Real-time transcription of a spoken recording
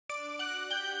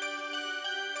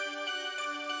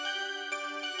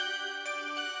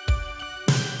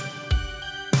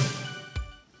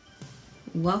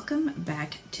Welcome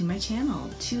back to my channel.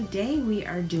 Today we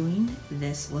are doing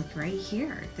this look right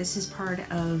here. This is part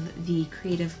of the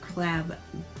Creative Collab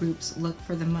Group's look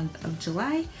for the month of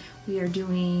July. We are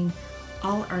doing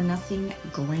All or Nothing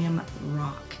Glam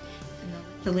Rock.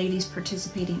 The ladies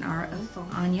participating are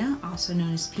Anya, also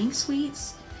known as Pink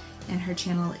Sweets, and her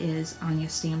channel is Anya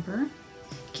Stamper.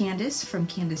 Candace from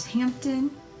Candace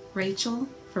Hampton. Rachael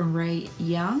from Rae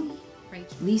Young.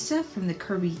 Lisa from the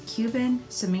Curvy Cuban,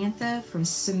 Samantha from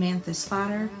Samantha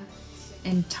Slaughter,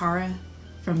 and Tara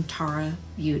from Tara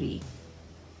Beauty.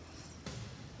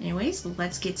 Anyways,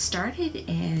 let's get started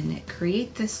and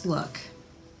create this look.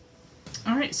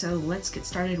 Alright, so let's get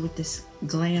started with this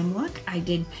glam look. I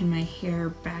did pin my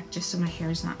hair back just so my hair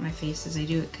is not in my face as I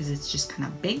do it because it's just kind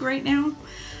of big right now.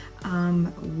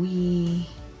 We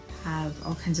have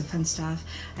all kinds of fun stuff.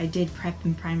 I did prep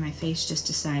and prime my face just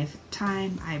to save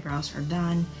time. Eyebrows are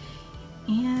done,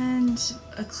 and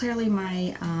clearly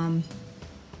my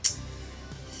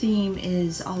theme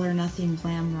is All or Nothing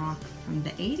Glam Rock from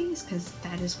the 80s because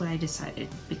that is what I decided,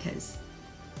 because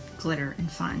glitter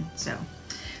and fun. So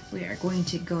we are going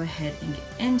to go ahead and get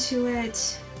into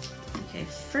it. Okay,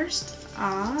 first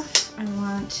off I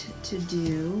want to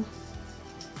do,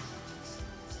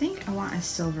 I think I want a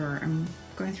silver. I'm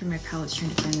going through my palettes trying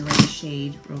to find the right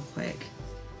shade real quick.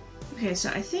 Okay, so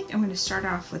I think I'm going to start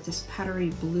off with this powdery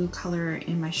blue color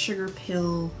in my Sugar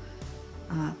Pill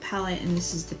palette, and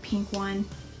this is the pink one.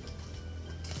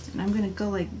 And I'm going to go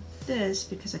like this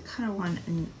because I kind of want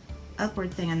an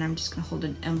upward thing, and I'm just going to hold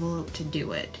an envelope to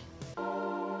do it.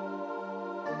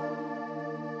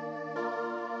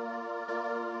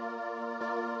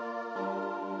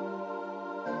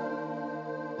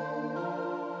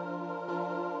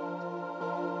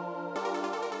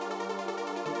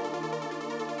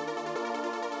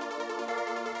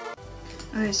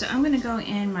 Okay, so I'm going to go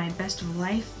in my Best of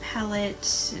Life palette.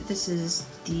 This is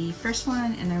the first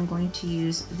one, and I'm going to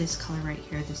use this color right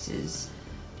here. This is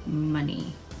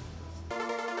Money.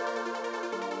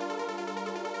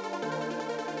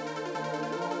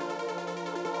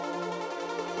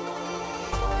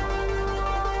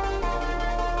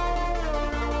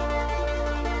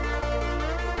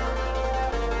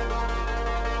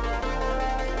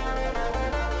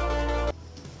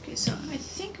 So I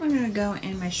think I'm going to go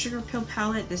in my Sugar Pill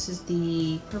palette. This is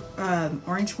the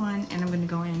orange one, and I'm going to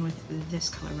go in with this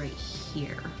color right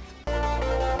here.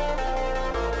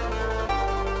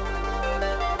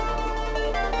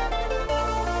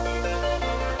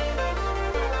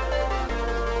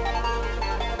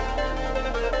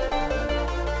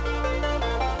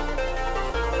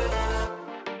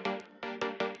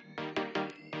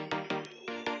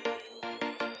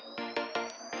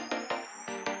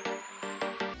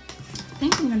 I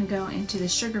think I'm going to go into the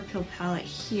Sugar Pill palette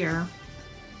here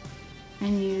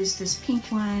and use this pink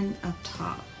one up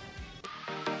top.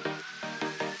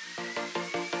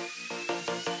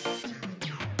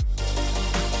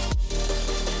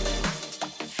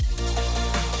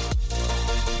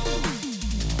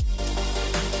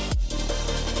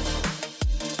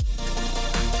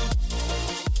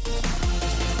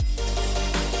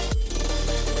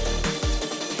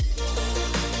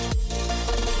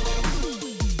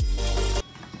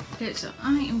 Okay, so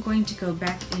I am going to go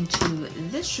back into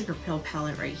this Sugar Pill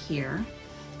palette right here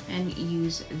and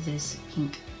use this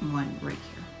pink one right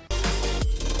here.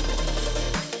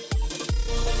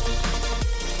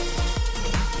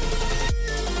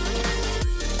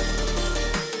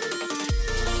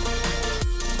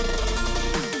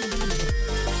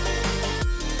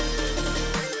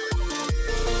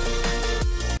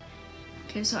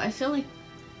 Okay, so I feel like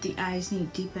the eyes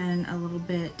need to deepen a little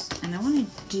bit, and I want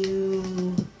to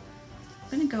do,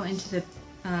 I'm going to go into the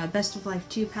Best of Life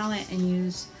 2 palette and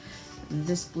use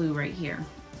this blue right here.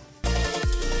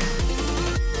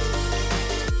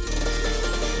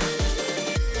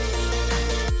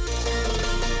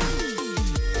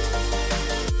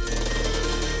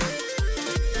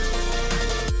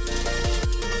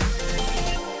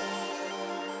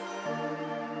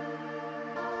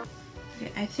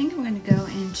 Okay, I think I'm going to go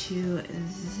into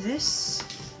this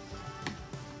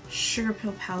Sugar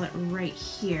Pill palette right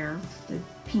here, the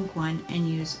pink one, and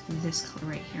use this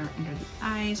color right here under the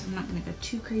eyes. I'm not going to go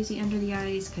too crazy under the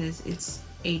eyes because it's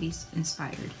 80s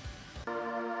inspired.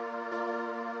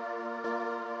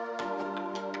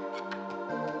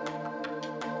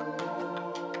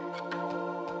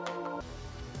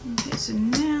 Okay, so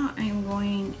now I'm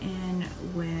going in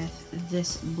with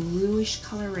this bluish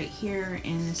color right here,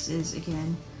 and this is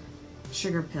again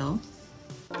Sugar Pill.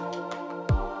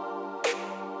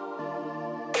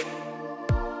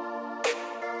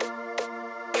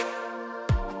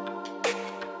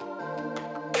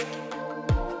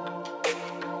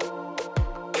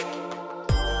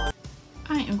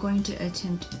 going to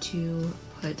attempt to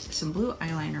put some blue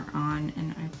eyeliner on,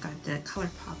 and I've got the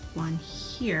ColourPop one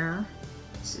here.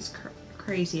 This is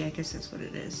crazy, I guess that's what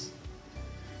it is.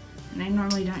 And I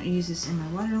normally don't use this in my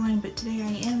waterline, but today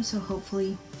I am, so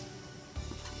hopefully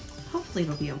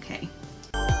it'll be okay.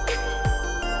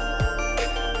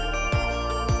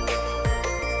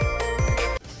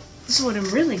 So what I'm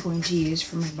really going to use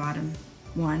for my bottom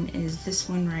one is this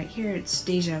one right here. It's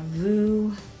Deja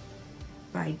Vu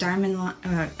by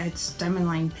it's Diamond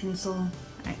Line Pencil.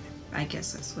 I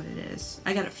guess that's what it is.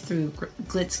 I got it through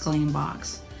Glitz Glam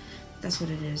box. That's what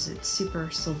it is. It's super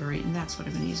silvery, and that's what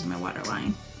I'm going to use in my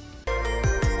waterline.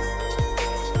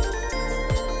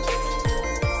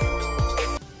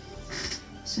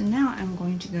 So now I'm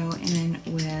going to go in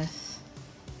with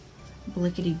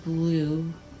Blickety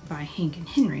Blue by Hank and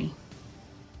Henry.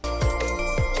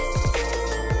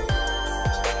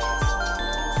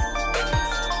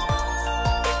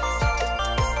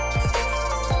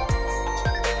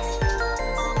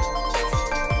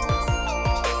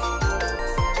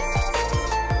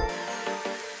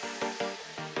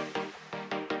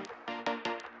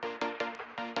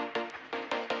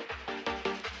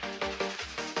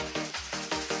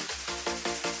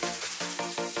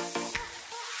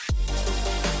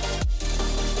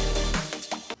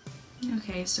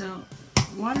 Okay, so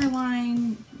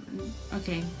waterline,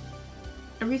 okay,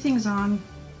 everything's on.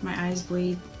 My eyes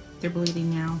bleed, they're bleeding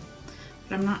now,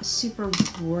 but I'm not super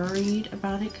worried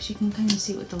about it because you can kind of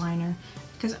see it with the liner,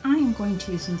 because I am going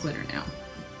to use some glitter now.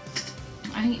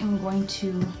 I am going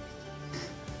to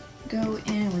go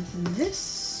in with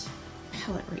this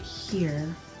palette right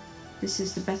here. This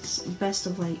is the Best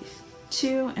of Life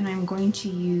 2, and I'm going to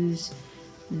use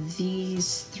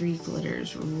these 3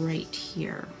 glitters right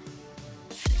here.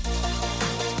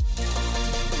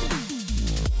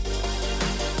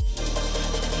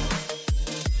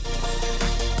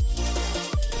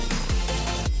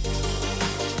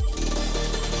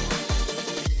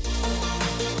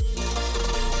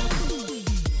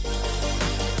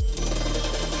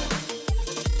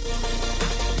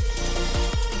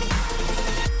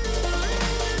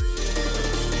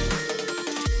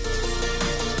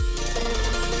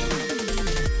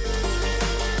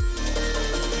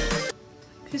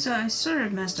 So I sort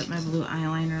of messed up my blue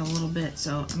eyeliner a little bit,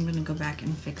 so I'm going to go back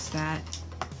and fix that.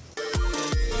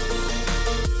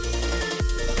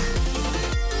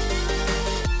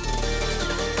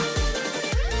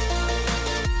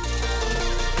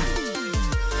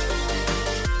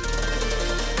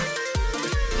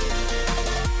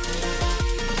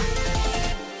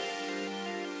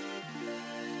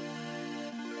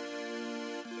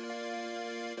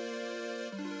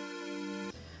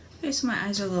 Okay, so my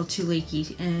eyes are a little too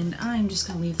leaky, and I'm just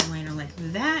going to leave the liner like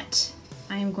that.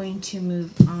 I am going to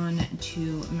move on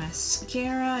to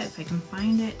mascara, if I can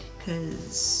find it,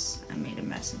 because I made a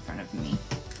mess in front of me.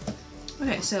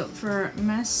 Okay, so for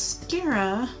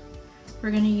mascara,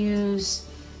 we're going to use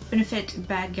Benefit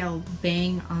Bad Gal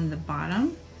Bang on the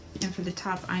bottom, and for the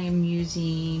top I am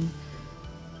using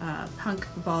Punk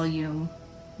Volume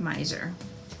Miser.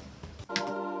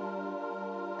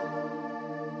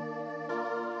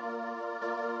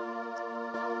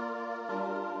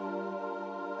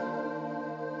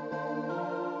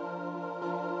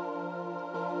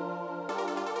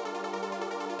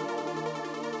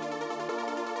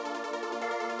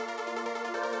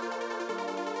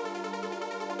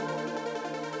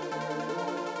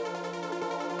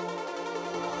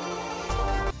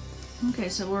 Okay,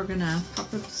 so we're gonna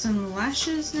pop up some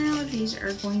lashes now. These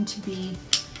are going to be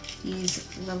these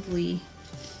lovely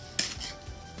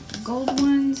gold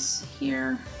ones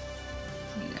here.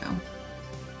 There you go.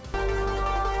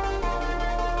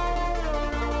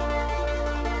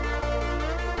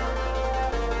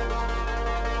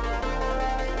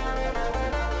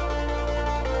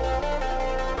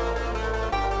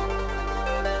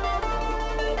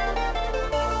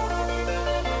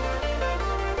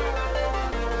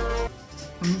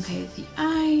 Okay, the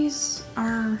eyes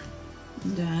are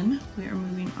done. We are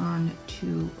moving on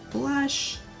to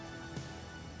blush.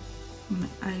 My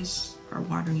eyes are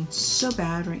watering so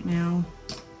bad right now.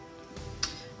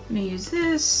 I'm gonna use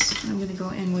this. I'm gonna go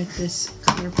in with this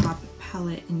ColourPop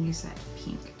palette and use that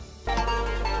pink.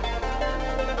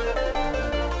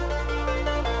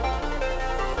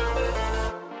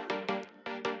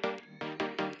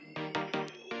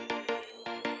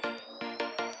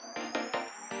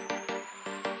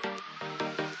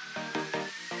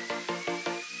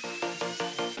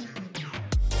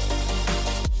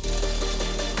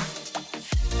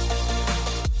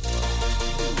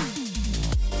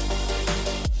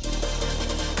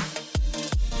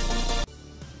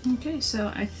 Okay,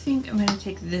 so I think I'm going to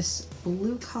take this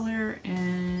blue color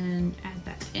and add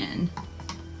that in.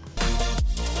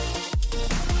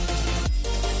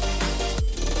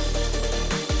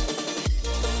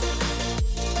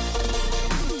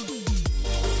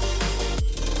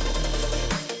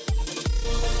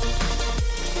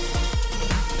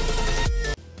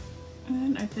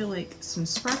 And I feel like some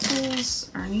sparkles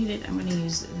are needed. I'm going to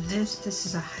use this. This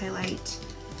is a highlight,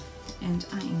 and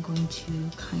I am going to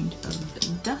kind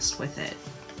of dust with it.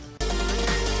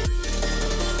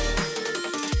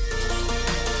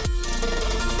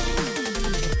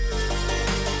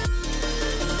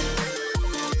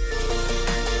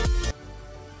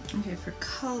 Okay,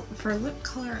 for lip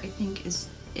color, I think is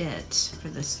it for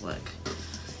this look.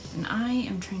 And I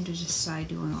am trying to decide,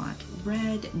 do I want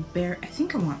red, berry? I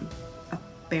think I want a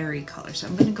berry color, so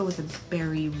I'm going to go with a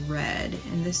berry red.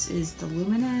 And this is the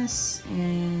Luminous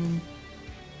and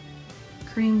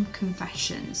Cream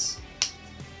Confessions.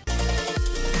 I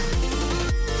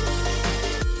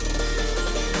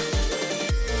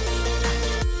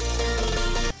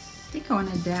think I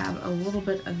want to dab a little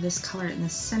bit of this color in the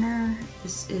center.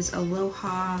 This is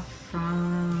Aloha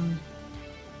from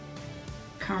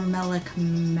Carmelic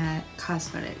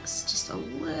Cosmetics. Just a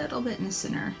little bit in the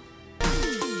center.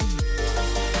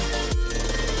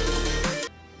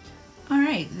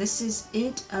 Alright, this is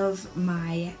it of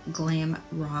my glam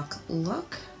rock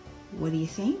look. What do you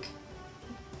think?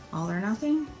 All or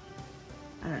nothing?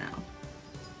 I don't know.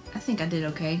 I think I did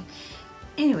okay.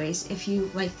 Anyways, if you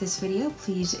like this video,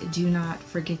 please do not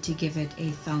forget to give it a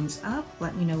thumbs up.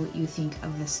 Let me know what you think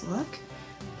of this look.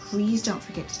 Please don't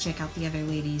forget to check out the other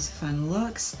ladies' fun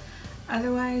looks.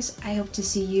 Otherwise, I hope to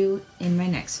see you in my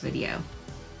next video.